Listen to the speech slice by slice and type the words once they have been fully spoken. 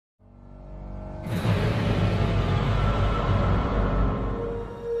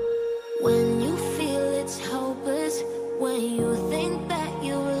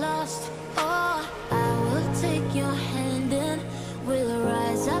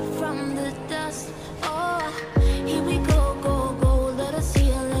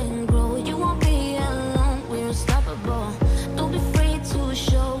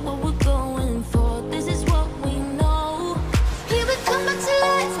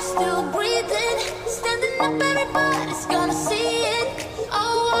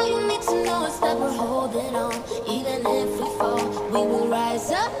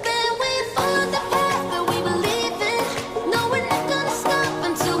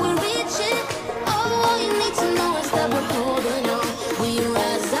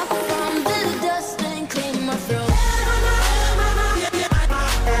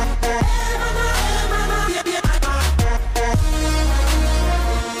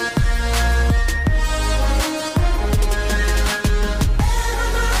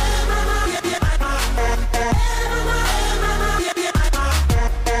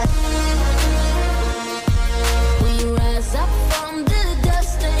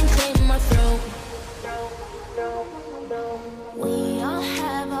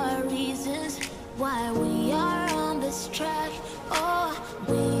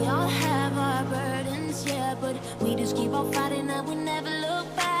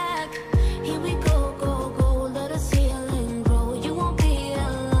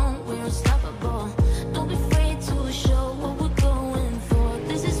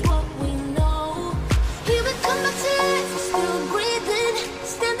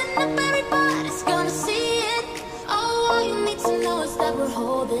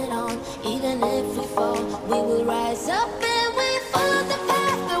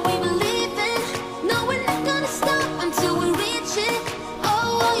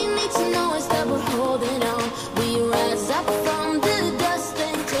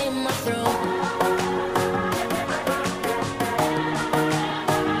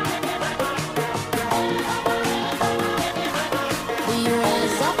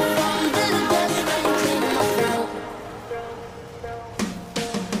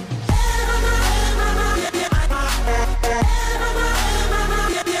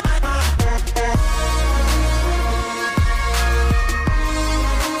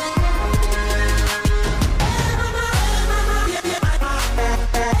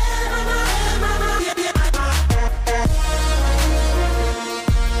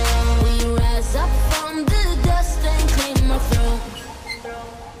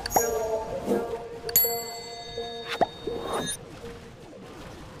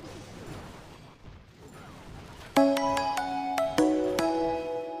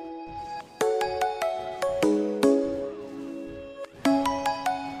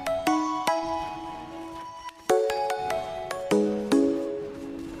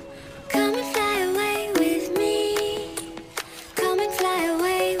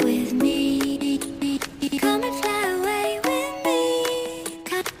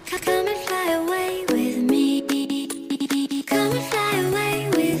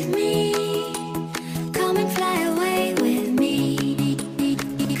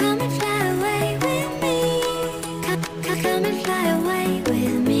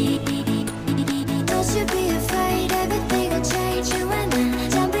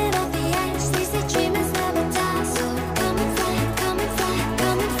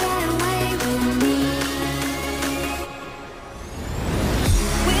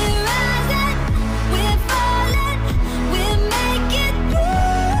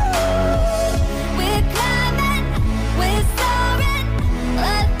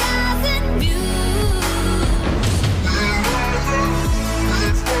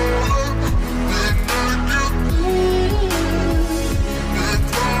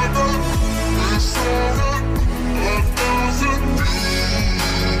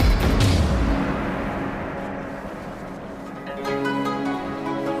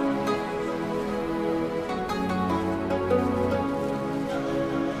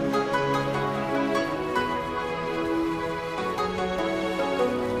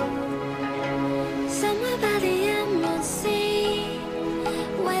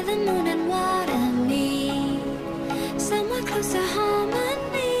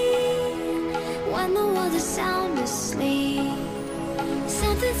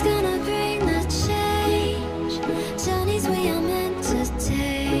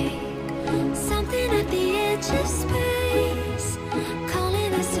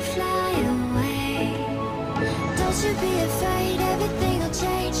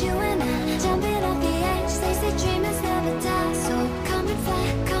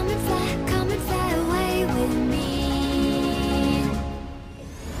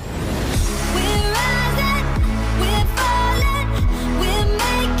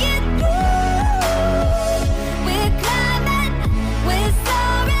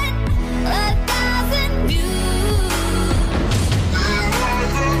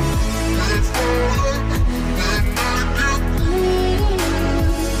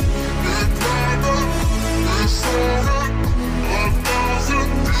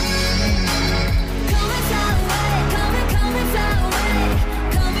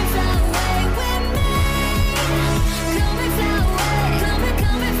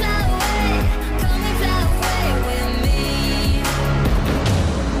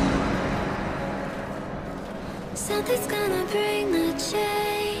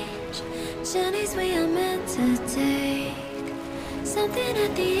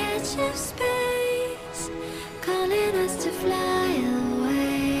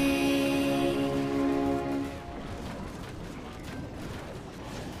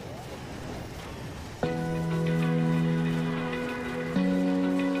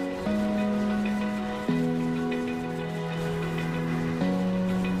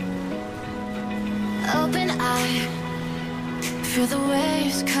Feel the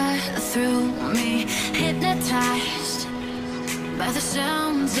waves cut through me, hypnotized by the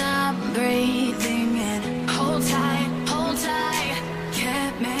sounds I'm breathing in. Hold tight,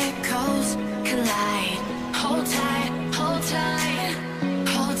 chemicals collide. Hold tight, hold tight,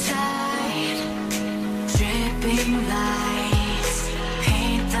 hold tight. Dripping lights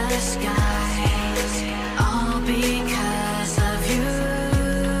paint the skies, all because of you.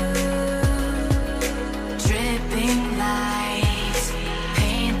 Dripping lights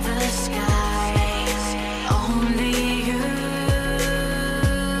paint the skies, only you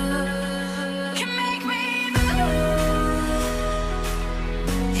can make me move.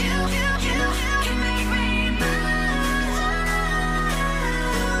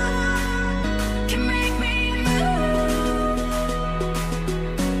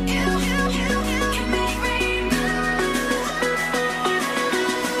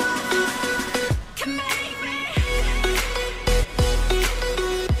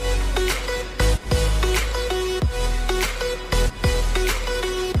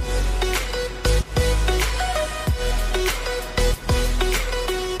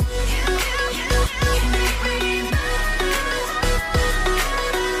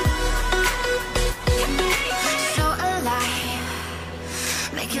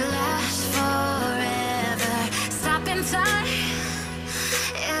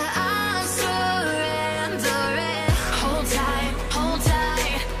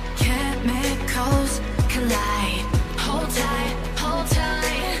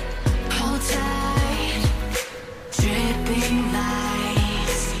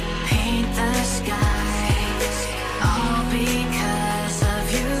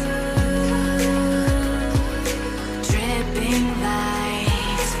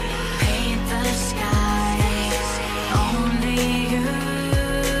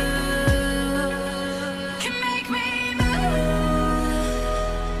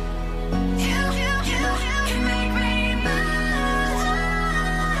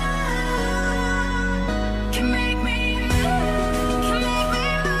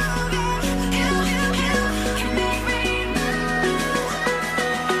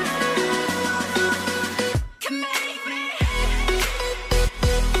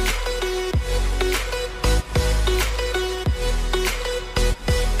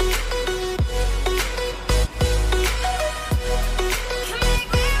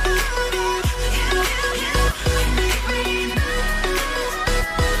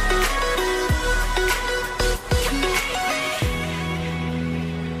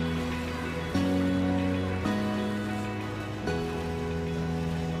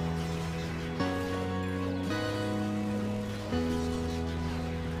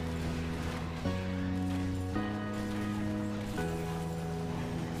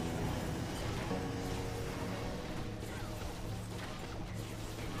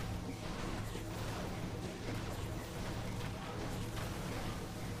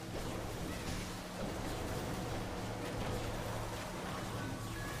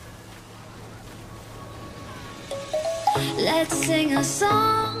 Let's sing a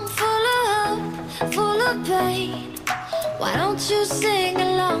song full of hope, full of pain. Why don't you sing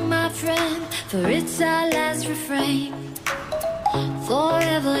along, my friend? For it's our last refrain.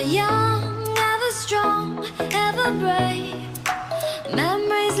 Forever young, ever strong, ever brave.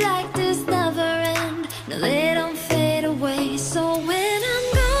 Memories like this never end. No, they don't fade away. So when I'm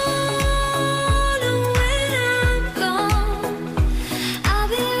gone, oh, when I'm gone, I'll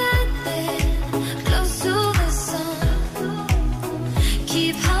be right there, close to the sun.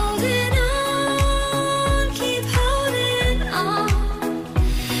 Keep holding on, keep holding on.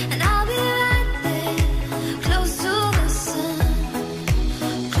 And I'll be right there, close to the sun,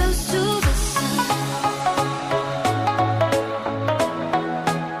 close to the sun.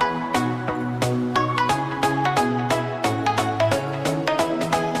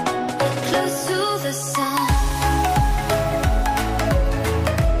 Close to the sun.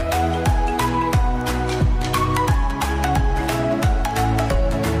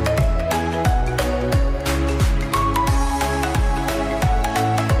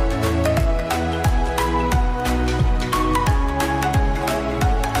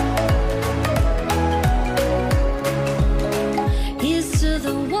 Here's to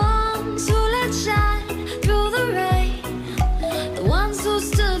the ones who let shine through the rain, the ones who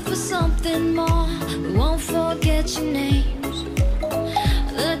stood for something more. We won't forget your names.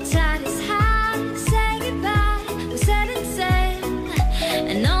 The tide is high, say goodbye, we're setting sail,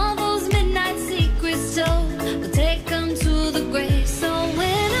 and all those midnight secrets told, we'll take them to the grave. So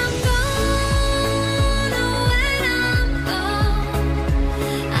when I'm gone, oh, when I'm gone,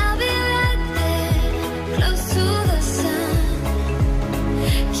 I'll be right there, close to the sun.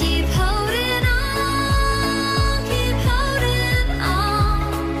 Keep holding on, keep holding on.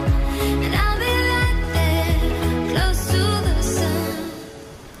 And I'll be right there, close to the sun,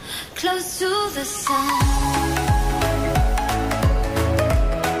 close to the sun. Close to the sun.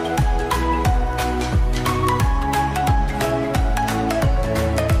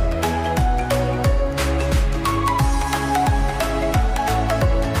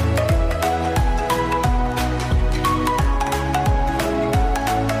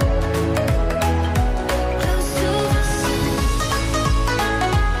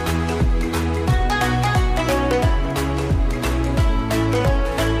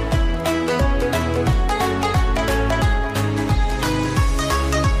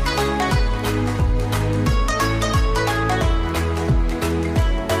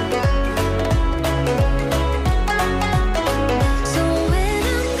 So when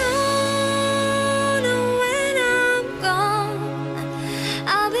I'm gone, oh, when I'm gone,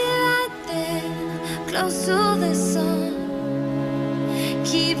 I'll be right there, close to the sun.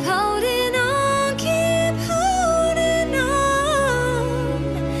 Keep holding on, keep holding on.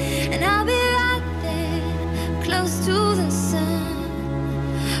 And I'll be right there, close to the sun,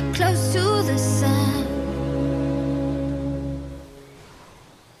 close to the sun.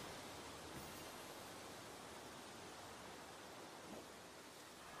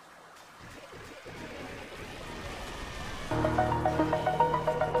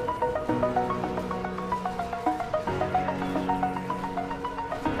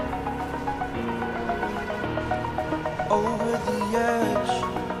 Over the edge,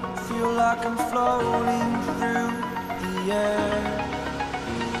 feel like I'm floating through the air.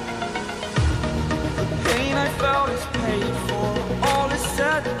 The pain I felt is paid for, all is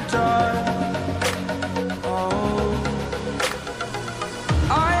said and done.